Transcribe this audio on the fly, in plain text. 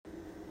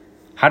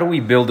How do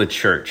we build a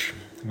church?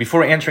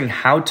 Before answering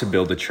how to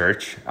build a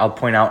church, I'll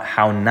point out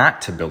how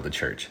not to build a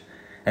church.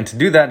 And to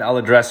do that, I'll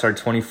address our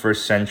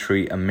 21st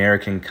century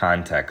American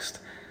context.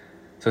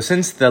 So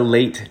since the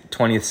late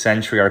 20th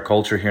century, our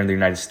culture here in the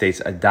United States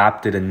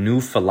adopted a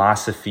new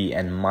philosophy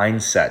and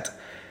mindset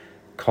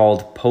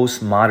called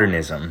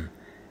postmodernism.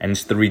 And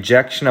it's the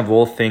rejection of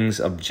all things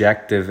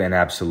objective and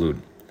absolute.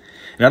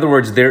 In other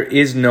words, there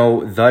is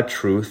no the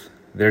truth.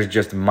 There's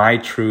just my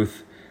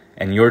truth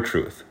and your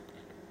truth.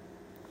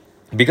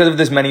 Because of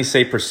this, many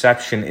say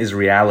perception is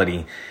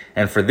reality.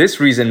 And for this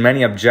reason,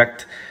 many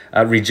reject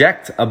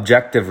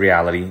objective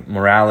reality,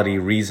 morality,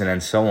 reason,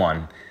 and so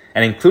on.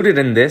 And included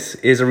in this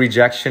is a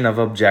rejection of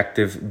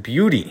objective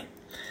beauty.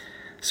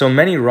 So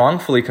many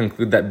wrongfully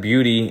conclude that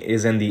beauty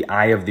is in the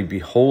eye of the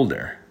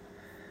beholder.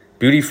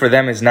 Beauty for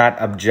them is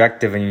not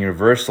objective and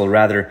universal.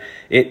 Rather,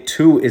 it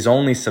too is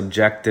only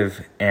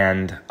subjective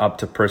and up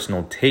to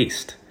personal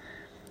taste.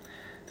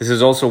 This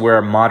is also where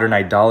our modern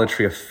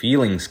idolatry of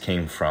feelings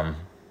came from.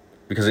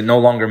 Because it no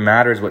longer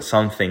matters what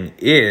something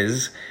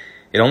is,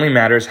 it only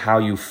matters how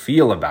you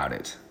feel about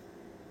it.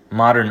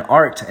 Modern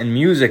art and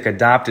music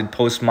adopted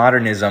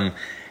postmodernism,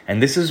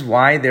 and this is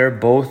why they're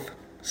both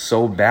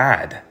so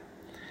bad.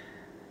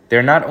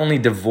 They're not only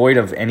devoid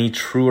of any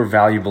true or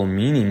valuable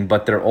meaning,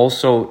 but they're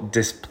also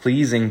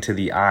displeasing to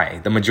the eye.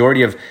 The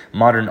majority of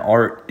modern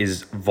art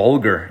is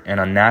vulgar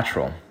and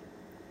unnatural.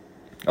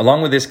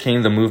 Along with this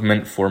came the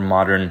movement for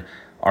modern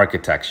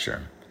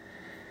architecture.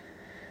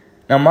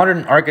 Now,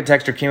 modern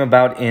architecture came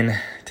about in,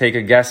 take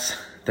a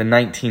guess, the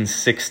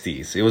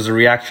 1960s. It was a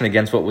reaction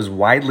against what was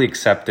widely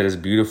accepted as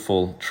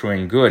beautiful, true,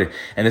 and good.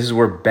 And this is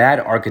where bad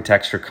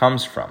architecture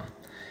comes from.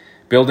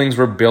 Buildings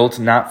were built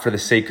not for the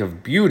sake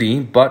of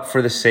beauty, but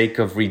for the sake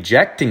of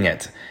rejecting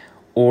it,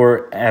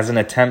 or as an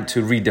attempt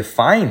to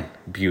redefine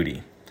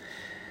beauty.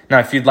 Now,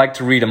 if you'd like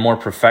to read a more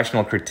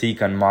professional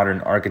critique on modern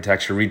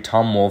architecture, read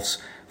Tom Wolfe's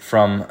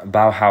From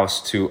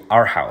Bauhaus to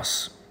Our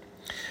House.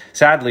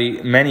 Sadly,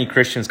 many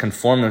Christians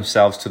conformed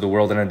themselves to the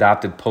world and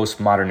adopted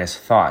postmodernist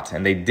thought,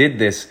 and they did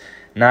this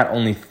not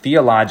only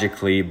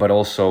theologically, but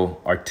also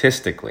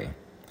artistically.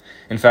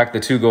 In fact, the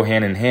two go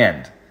hand in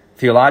hand.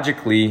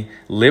 Theologically,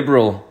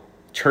 liberal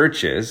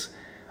churches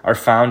are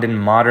found in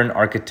modern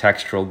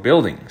architectural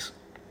buildings.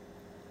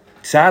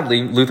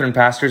 Sadly, Lutheran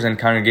pastors and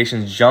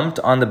congregations jumped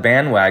on the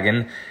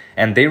bandwagon,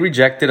 and they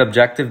rejected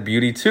objective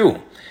beauty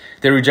too.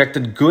 They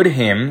rejected good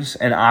hymns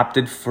and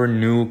opted for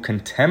new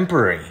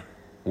contemporary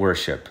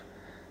worship.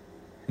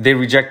 They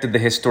rejected the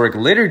historic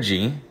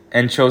liturgy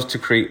and chose to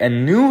create a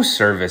new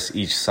service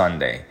each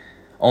Sunday,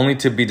 only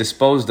to be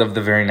disposed of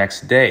the very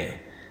next day.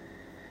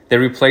 They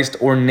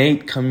replaced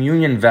ornate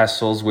communion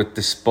vessels with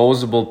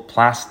disposable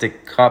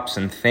plastic cups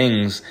and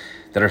things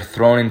that are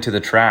thrown into the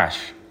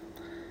trash.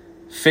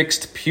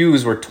 Fixed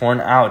pews were torn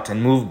out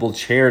and movable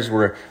chairs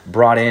were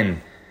brought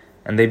in,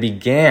 and they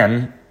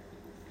began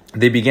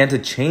to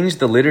change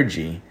the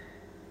liturgy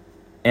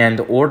and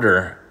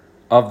order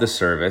of the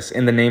service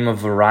in the name of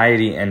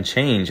variety and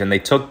change. And they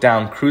took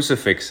down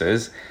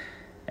crucifixes,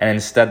 and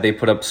instead they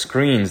put up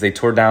screens. They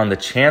tore down the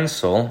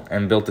chancel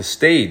and built a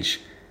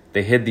stage.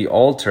 They hid the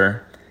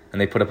altar, and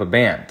they put up a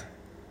band.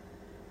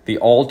 The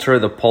altar,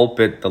 the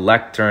pulpit, the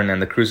lectern, and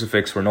the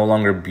crucifix were no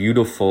longer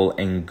beautiful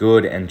and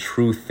good and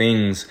true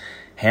things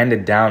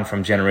handed down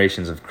from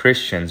generations of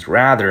Christians.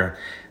 Rather,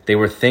 they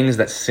were things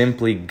that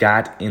simply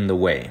got in the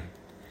way.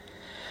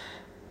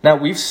 Now,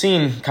 we've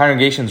seen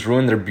congregations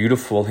ruin their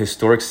beautiful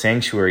historic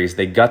sanctuaries.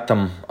 They gut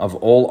them of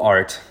all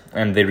art,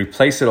 and they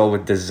replace it all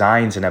with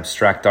designs and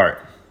abstract art.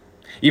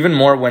 Even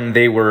more, when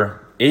they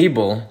were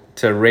able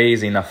to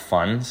raise enough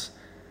funds,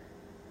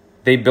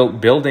 they built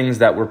buildings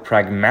that were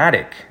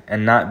pragmatic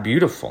and not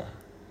beautiful.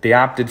 They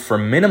opted for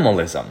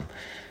minimalism,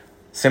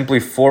 simply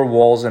 4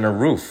 walls and a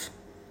roof.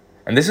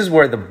 And this is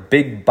where the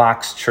big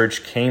box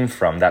church came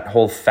from, that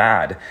whole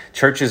fad.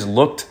 Churches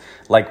looked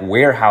like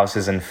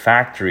warehouses and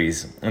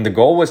factories. And the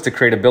goal was to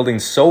create a building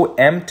so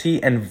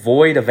empty and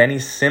void of any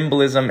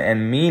symbolism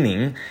and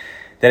meaning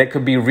that it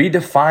could be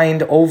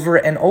redefined over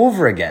and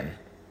over again.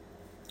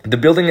 The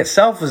building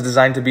itself was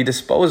designed to be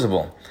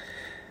disposable.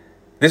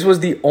 This was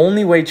the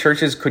only way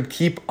churches could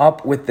keep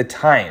up with the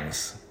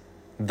times.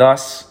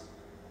 Thus,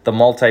 the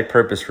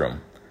multi-purpose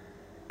room.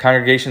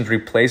 Congregations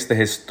replaced the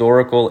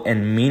historical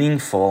and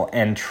meaningful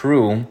and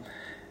true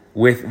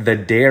with the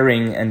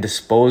daring and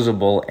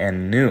disposable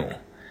and new.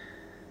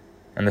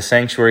 And the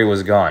sanctuary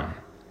was gone.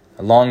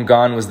 Long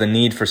gone was the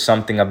need for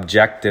something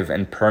objective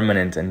and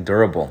permanent and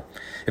durable.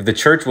 If the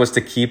church was to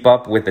keep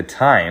up with the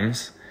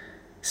times,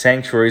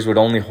 sanctuaries would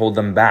only hold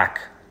them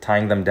back,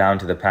 tying them down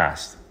to the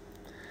past.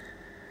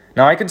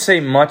 Now, I could say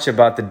much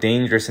about the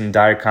dangerous and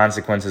dire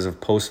consequences of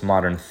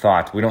postmodern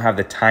thought. We don't have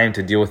the time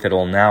to deal with it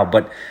all now,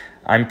 but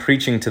I'm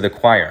preaching to the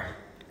choir.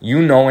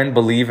 You know and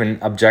believe in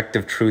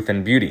objective truth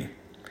and beauty.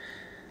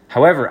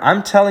 However,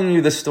 I'm telling you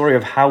the story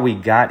of how we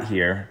got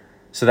here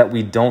so that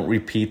we don't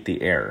repeat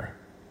the error.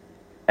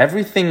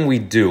 Everything we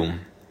do,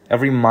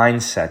 every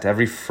mindset,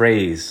 every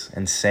phrase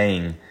and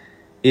saying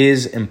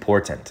is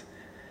important.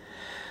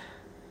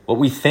 What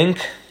we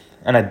think,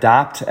 and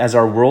adopt as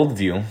our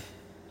worldview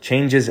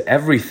changes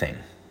everything: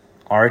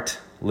 art,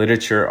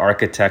 literature,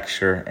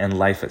 architecture, and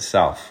life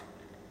itself.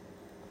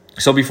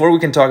 So before we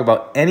can talk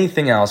about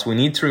anything else, we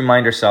need to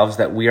remind ourselves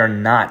that we are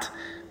not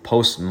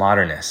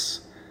postmodernists.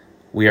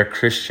 We are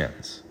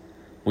Christians.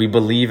 We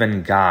believe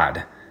in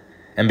God.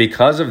 And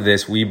because of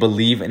this, we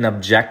believe in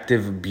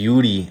objective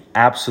beauty,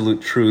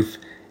 absolute truth,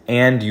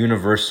 and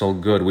universal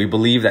good. We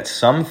believe that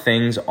some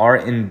things are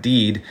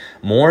indeed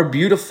more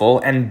beautiful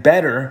and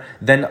better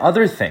than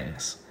other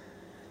things.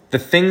 The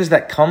things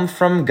that come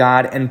from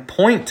God and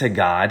point to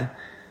God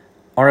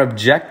are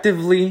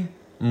objectively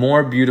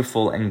more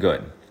beautiful and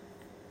good.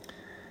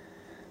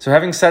 So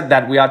having said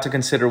that, we ought to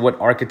consider what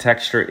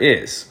architecture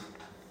is.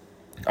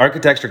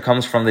 Architecture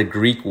comes from the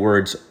Greek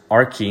words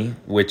archi,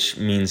 which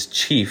means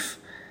chief,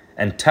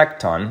 and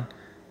tekton,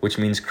 which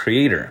means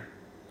creator.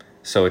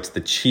 So it's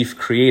the chief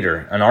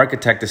creator. An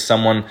architect is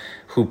someone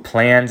who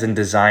plans and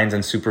designs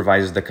and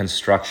supervises the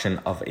construction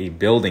of a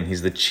building.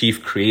 He's the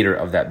chief creator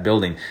of that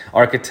building.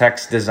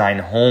 Architects design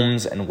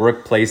homes and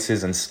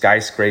workplaces and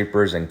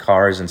skyscrapers and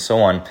cars and so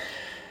on.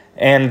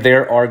 And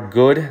there are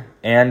good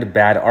and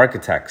bad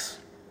architects.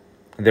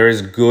 There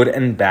is good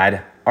and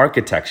bad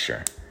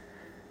architecture.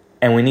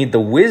 And we need the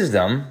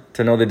wisdom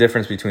to know the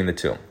difference between the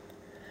two.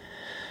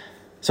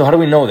 So how do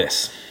we know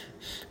this?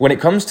 When it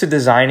comes to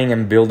designing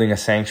and building a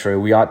sanctuary,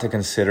 we ought to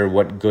consider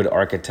what good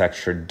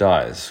architecture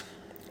does.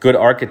 Good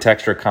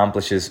architecture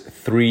accomplishes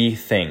three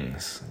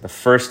things. The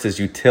first is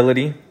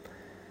utility,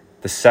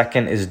 the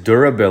second is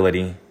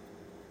durability,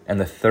 and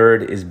the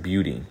third is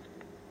beauty.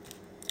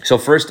 So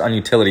first on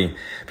utility,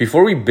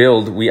 before we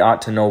build, we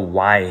ought to know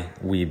why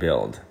we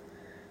build.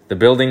 The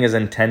building is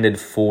intended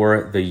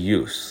for the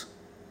use.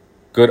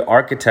 Good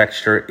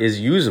architecture is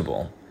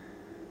usable.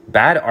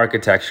 Bad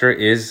architecture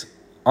is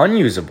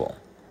unusable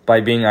by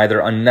being either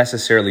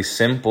unnecessarily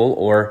simple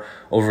or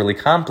overly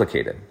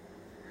complicated.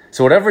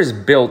 So whatever is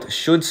built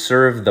should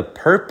serve the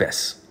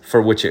purpose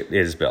for which it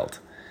is built.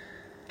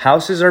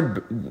 Houses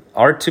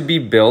are to be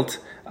built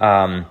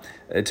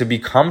to be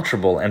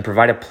comfortable and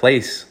provide a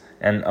place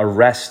and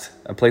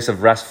a place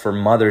of rest for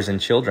mothers and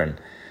children.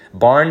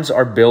 Barns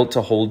are built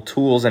to hold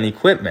tools and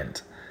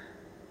equipment.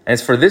 And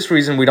it's for this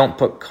reason we don't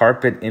put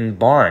carpet in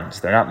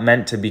barns. They're not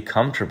meant to be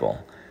comfortable.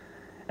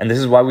 And this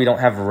is why we don't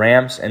have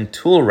ramps and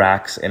tool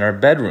racks in our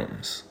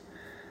bedrooms.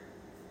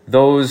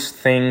 Those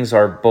things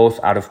are both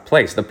out of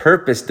place. The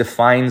purpose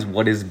defines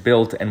what is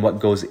built and what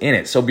goes in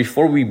it. So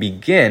before we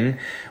begin,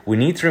 we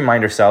need to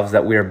remind ourselves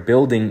that we are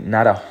building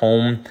not a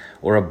home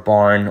or a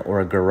barn or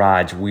a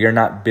garage. We are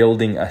not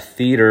building a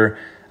theater,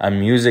 a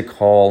music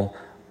hall,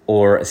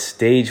 or a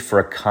stage for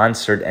a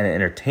concert and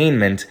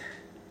entertainment.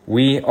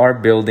 We are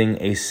building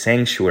a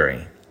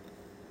sanctuary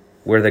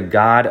where the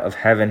God of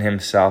heaven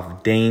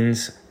himself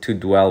deigns to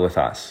dwell with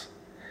us.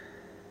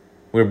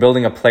 We're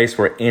building a place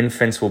where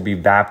infants will be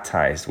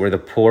baptized, where the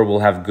poor will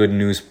have good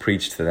news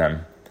preached to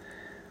them,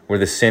 where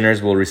the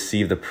sinners will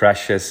receive the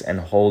precious and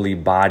holy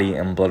body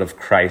and blood of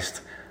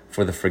Christ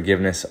for the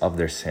forgiveness of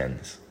their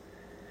sins.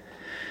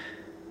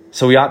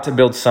 So we ought to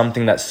build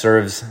something that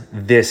serves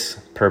this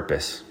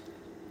purpose.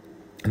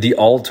 The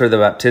altar, the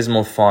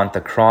baptismal font, the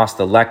cross,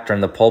 the lectern,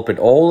 the pulpit,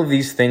 all of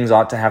these things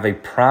ought to have a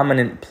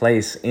prominent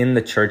place in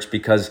the church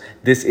because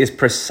this is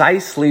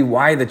precisely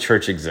why the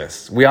church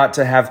exists. We ought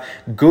to have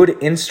good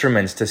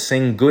instruments to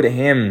sing good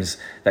hymns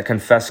that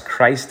confess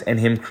Christ and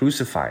him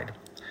crucified.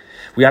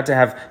 We ought to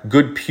have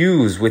good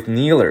pews with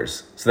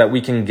kneelers so that we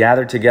can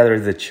gather together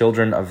the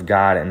children of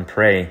God and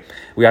pray.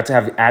 We ought to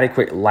have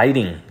adequate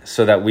lighting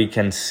so that we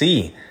can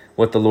see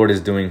what the Lord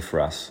is doing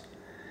for us.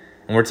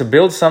 And we're to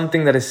build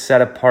something that is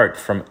set apart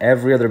from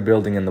every other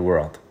building in the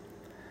world.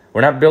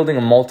 We're not building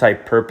a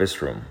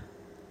multi-purpose room.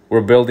 We're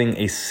building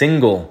a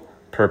single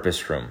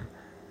purpose room,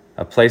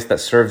 a place that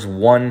serves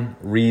one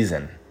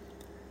reason: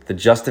 the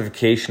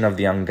justification of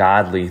the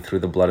ungodly through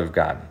the blood of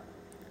God.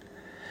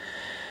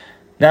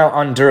 Now,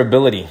 on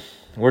durability,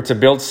 we're to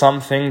build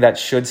something that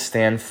should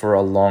stand for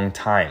a long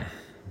time.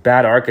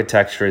 Bad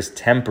architecture is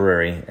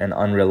temporary and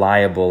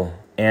unreliable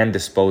and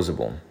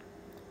disposable.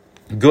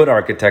 Good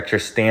architecture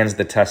stands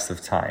the test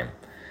of time.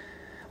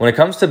 When it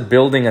comes to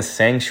building a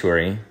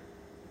sanctuary,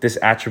 this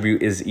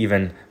attribute is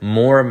even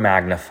more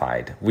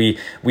magnified. We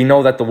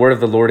know that the word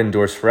of the Lord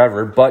endures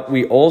forever, but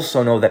we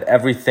also know that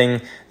everything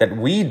that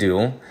we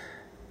do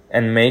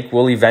and make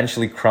will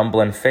eventually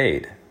crumble and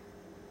fade.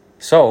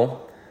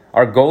 So,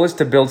 our goal is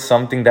to build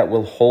something that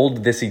will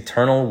hold this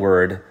eternal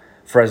word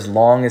for as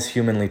long as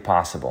humanly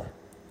possible.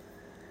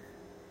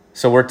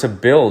 So we're to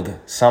build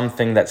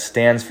something that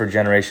stands for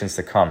generations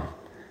to come.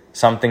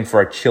 Something for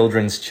our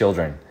children's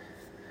children.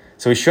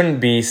 So we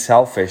shouldn't be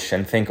selfish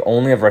and think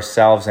only of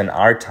ourselves and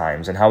our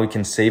times and how we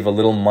can save a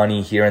little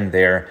money here and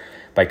there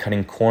by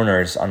cutting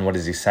corners on what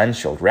is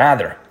essential.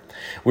 Rather,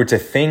 we're to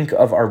think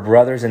of our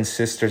brothers and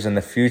sisters in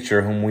the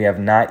future whom we have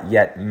not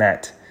yet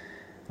met,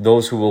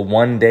 those who will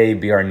one day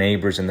be our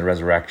neighbors in the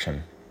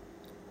resurrection.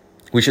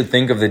 We should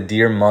think of the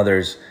dear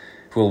mothers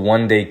who will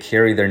one day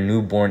carry their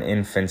newborn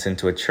infants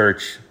into a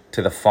church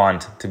to the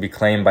font to be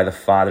claimed by the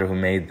Father who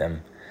made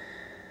them.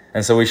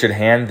 And so we should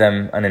hand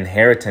them an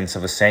inheritance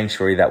of a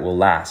sanctuary that will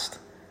last.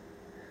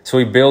 So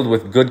we build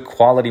with good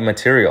quality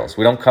materials.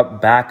 We don't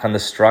cut back on the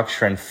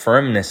structure and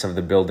firmness of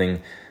the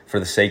building for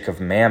the sake of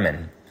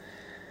mammon.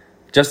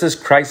 Just as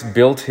Christ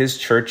built his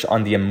church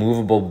on the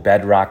immovable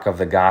bedrock of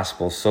the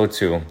gospel, so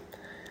too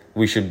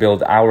we should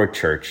build our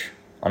church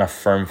on a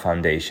firm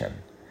foundation.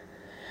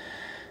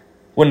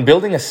 When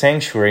building a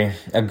sanctuary,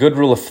 a good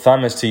rule of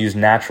thumb is to use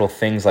natural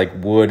things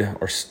like wood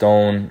or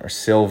stone or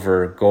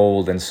silver,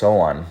 gold, and so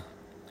on.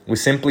 We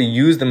simply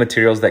use the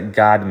materials that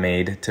God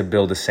made to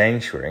build a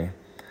sanctuary,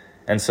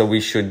 and so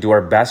we should do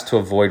our best to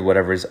avoid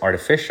whatever is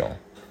artificial.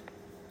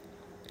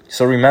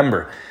 So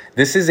remember,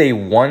 this is a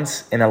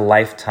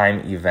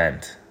once-in-a-lifetime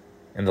event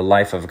in the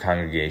life of a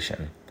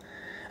congregation.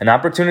 An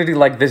opportunity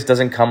like this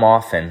doesn't come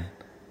often,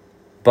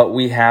 but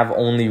we have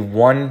only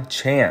one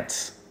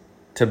chance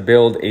to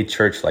build a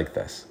church like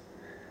this.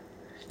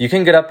 You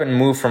can get up and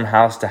move from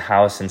house to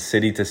house and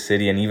city to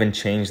city and even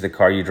change the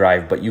car you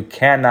drive, but you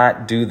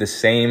cannot do the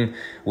same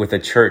with a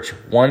church.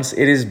 Once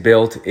it is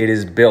built, it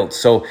is built.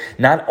 So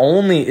not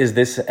only is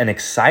this an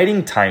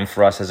exciting time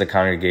for us as a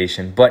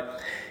congregation,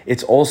 but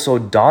it's also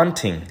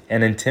daunting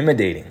and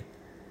intimidating.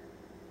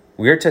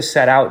 We are to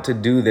set out to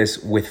do this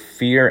with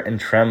fear and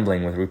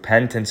trembling, with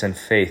repentance and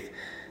faith,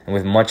 and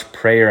with much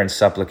prayer and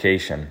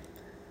supplication.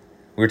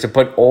 We're to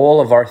put all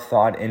of our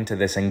thought into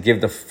this and give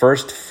the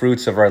first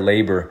fruits of our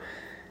labor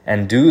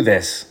and do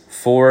this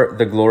for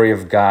the glory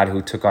of God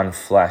who took on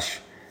flesh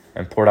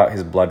and poured out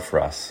his blood for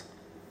us.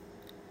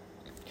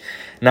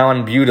 Now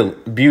on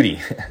beauty,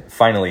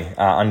 finally,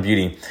 on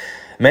beauty.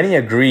 Many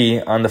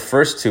agree on the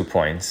first 2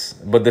 points,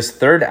 but this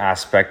third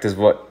aspect is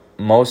what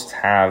most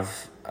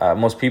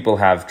people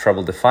have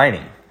trouble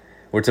defining.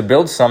 We're to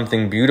build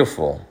something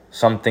beautiful,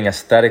 something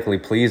aesthetically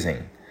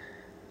pleasing.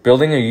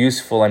 Building a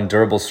useful and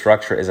durable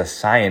structure is a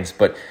science,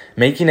 but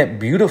making it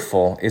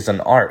beautiful is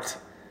an art.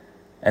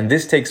 And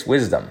this takes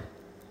wisdom.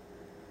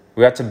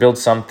 We have to build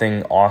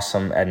something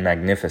awesome and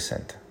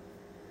magnificent.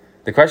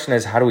 The question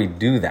is, how do we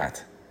do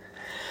that?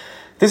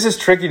 This is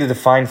tricky to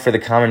define for the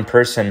common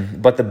person,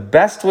 but the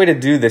best way to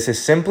do this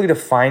is simply to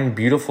find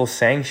beautiful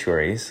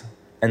sanctuaries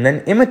and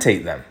then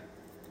imitate them.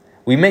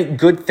 We make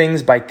good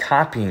things by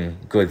copying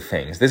good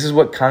things. This is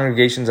what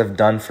congregations have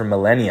done for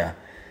millennia.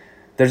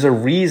 There's a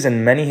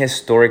reason many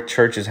historic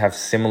churches have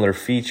similar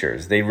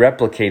features. They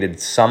replicated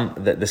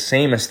the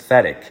same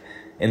aesthetic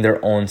in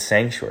their own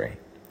sanctuary.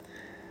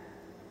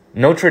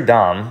 Notre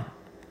Dame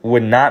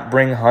would not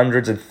bring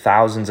hundreds of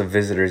thousands of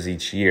visitors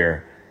each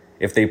year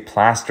if they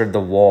plastered the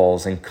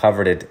walls and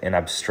covered it in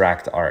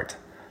abstract art.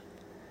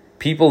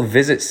 People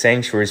visit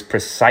sanctuaries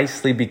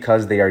precisely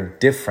because they are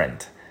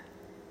different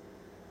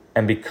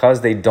and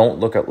because they don't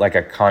look like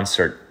a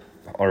concert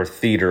or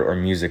theater or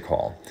music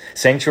hall.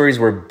 Sanctuaries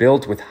were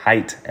built with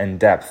height and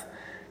depth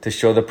to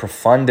show the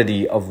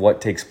profundity of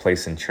what takes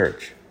place in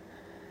church.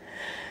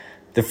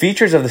 The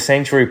features of the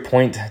sanctuary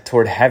point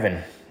toward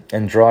heaven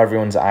and draw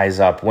everyone's eyes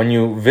up. When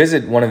you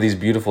visit one of these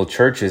beautiful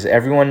churches,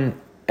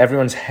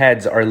 everyone's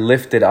heads are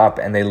lifted up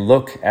and they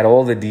look at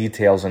all the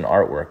details and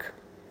artwork.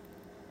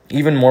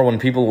 Even more, when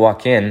people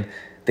walk in,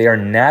 they are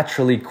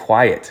naturally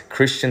quiet,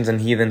 Christians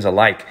and heathens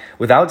alike.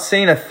 Without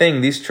saying a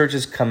thing, these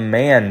churches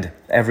command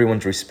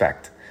everyone's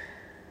respect.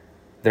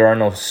 There are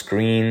no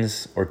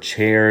screens or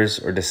chairs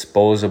or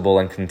disposable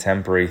and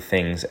contemporary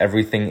things.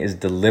 Everything is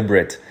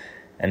deliberate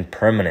and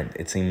permanent.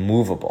 It's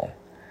immovable.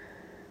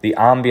 The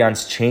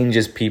ambiance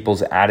changes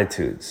people's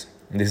attitudes.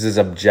 This is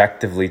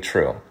objectively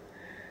true.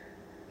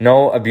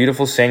 No, a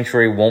beautiful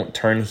sanctuary won't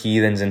turn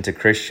heathens into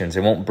Christians.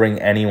 It won't bring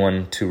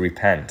anyone to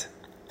repent.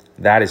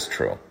 That is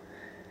true.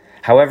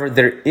 However,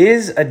 there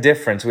is a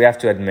difference, we have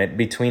to admit,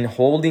 between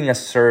holding a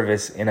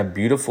service in a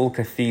beautiful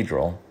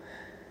cathedral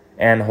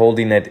and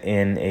holding it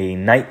in a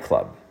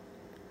nightclub.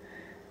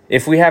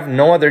 If we have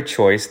no other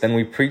choice, then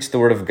we preach the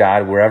word of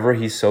God wherever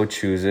he so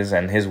chooses,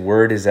 and his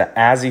word is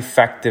as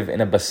effective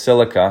in a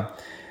basilica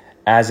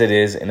as it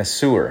is in a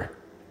sewer.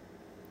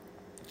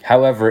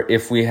 However,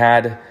 if we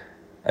had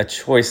a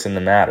choice in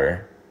the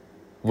matter,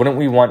 wouldn't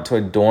we want to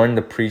adorn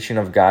the preaching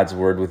of God's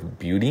word with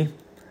beauty?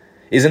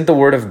 Isn't the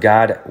word of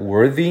God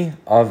worthy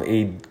of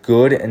a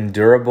good and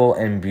durable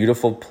and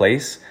beautiful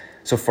place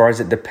so far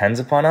as it depends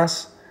upon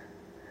us?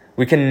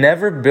 We can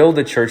never build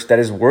a church that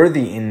is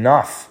worthy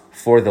enough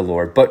for the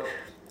Lord, but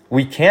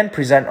we can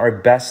present our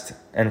best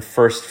and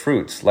first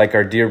fruits, like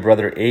our dear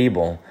brother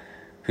Abel,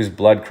 whose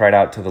blood cried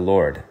out to the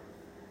Lord.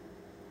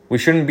 We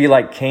shouldn't be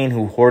like Cain,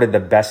 who hoarded the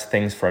best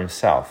things for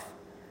himself.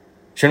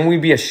 Shouldn't we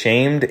be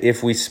ashamed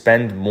if we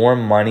spend more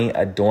money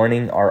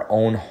adorning our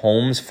own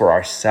homes for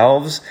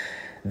ourselves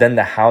than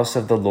the house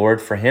of the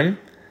Lord for him?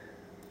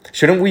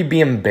 Shouldn't we be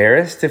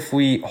embarrassed if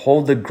we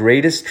hold the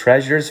greatest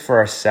treasures for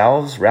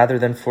ourselves rather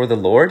than for the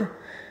Lord?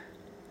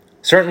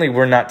 Certainly,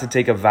 we're not to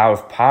take a vow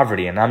of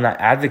poverty, and I'm not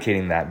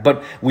advocating that,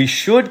 but we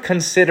should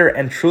consider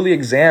and truly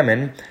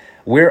examine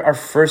where our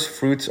first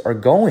fruits are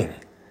going.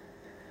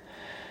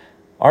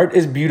 Art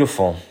is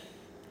beautiful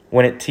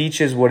when it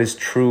teaches what is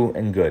true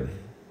and good.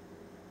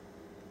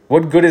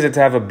 What good is it to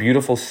have a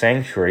beautiful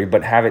sanctuary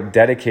but have it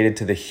dedicated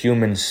to the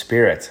human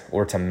spirit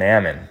or to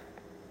mammon?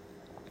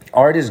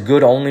 Art is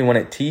good only when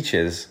it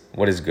teaches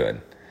what is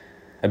good.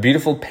 A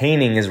beautiful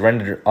painting is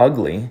rendered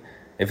ugly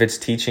if it's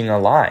teaching a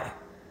lie.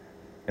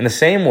 In the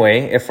same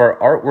way, if our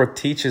artwork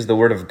teaches the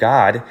word of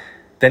God,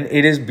 then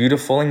it is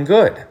beautiful and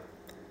good.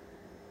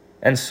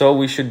 And so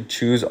we should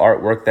choose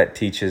artwork that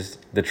teaches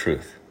the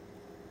truth.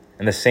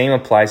 And the same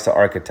applies to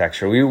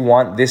architecture. We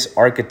want this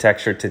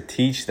architecture to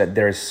teach that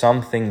there is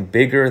something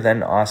bigger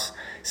than us,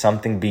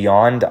 something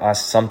beyond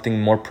us,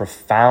 something more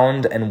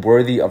profound and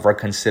worthy of our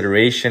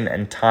consideration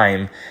and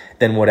time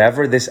than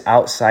whatever this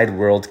outside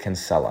world can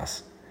sell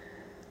us.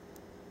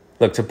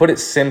 Look, to put it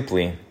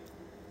simply,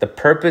 the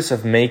purpose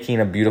of making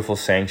a beautiful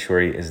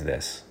sanctuary is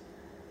this.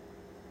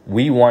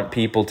 We want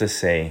people to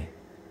say,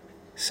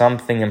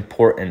 something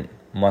important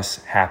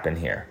must happen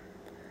here.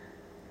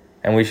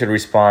 And we should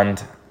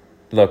respond,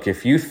 look,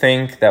 if you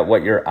think that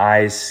what your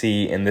eyes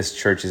see in this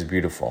church is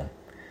beautiful,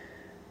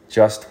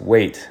 just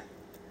wait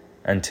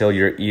until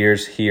your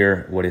ears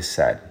hear what is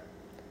said.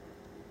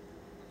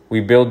 We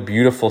build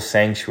beautiful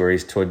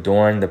sanctuaries to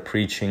adorn the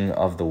preaching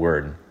of the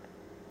word,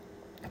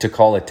 to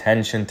call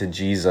attention to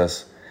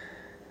Jesus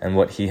and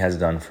what he has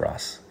done for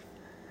us.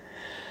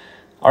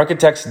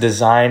 Architects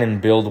design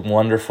and build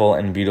wonderful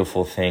and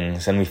beautiful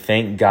things, and we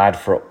thank God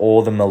for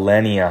all the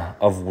millennia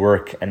of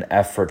work and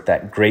effort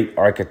that great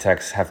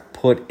architects have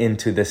put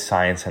into this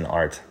science and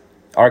art.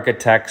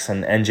 Architects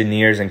and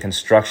engineers and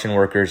construction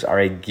workers are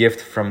a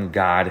gift from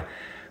God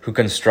who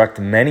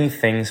construct many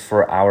things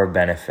for our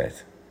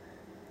benefit.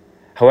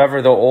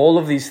 However, though all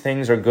of these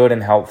things are good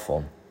and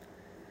helpful,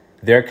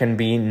 there can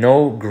be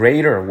no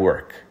greater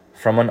work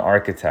from an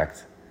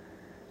architect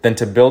than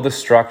to build a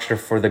structure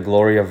for the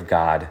glory of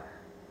God,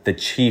 the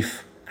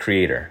chief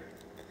creator.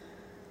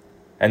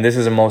 And this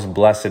is a most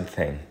blessed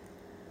thing.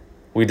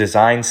 We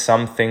design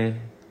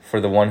something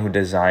for the one who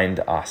designed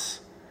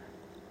us.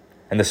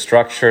 And the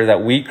structure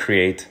that we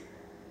create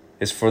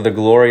is for the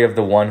glory of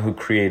the one who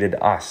created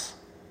us.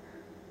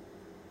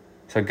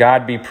 So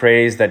God be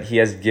praised that he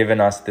has given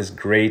us this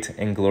great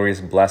and glorious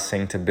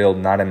blessing to build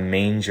not a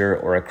manger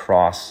or a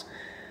cross,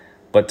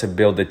 but to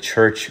build a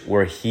church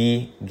where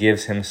he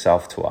gives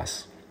himself to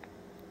us.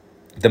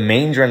 The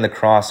manger and the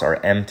cross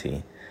are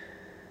empty,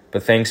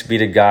 but thanks be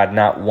to God,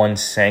 not one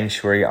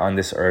sanctuary on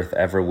this earth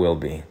ever will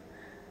be.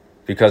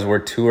 Because where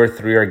 2 or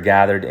 3 are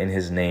gathered in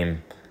his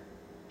name,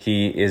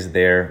 he is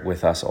there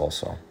with us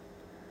also.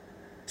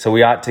 So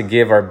we ought to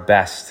give our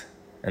best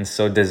and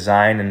so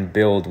design and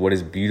build what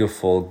is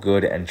beautiful,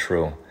 good, and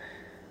true.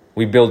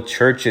 We build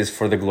churches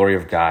for the glory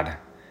of God,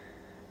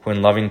 who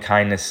in loving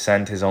kindness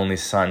sent his only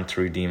Son to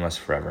redeem us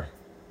forever.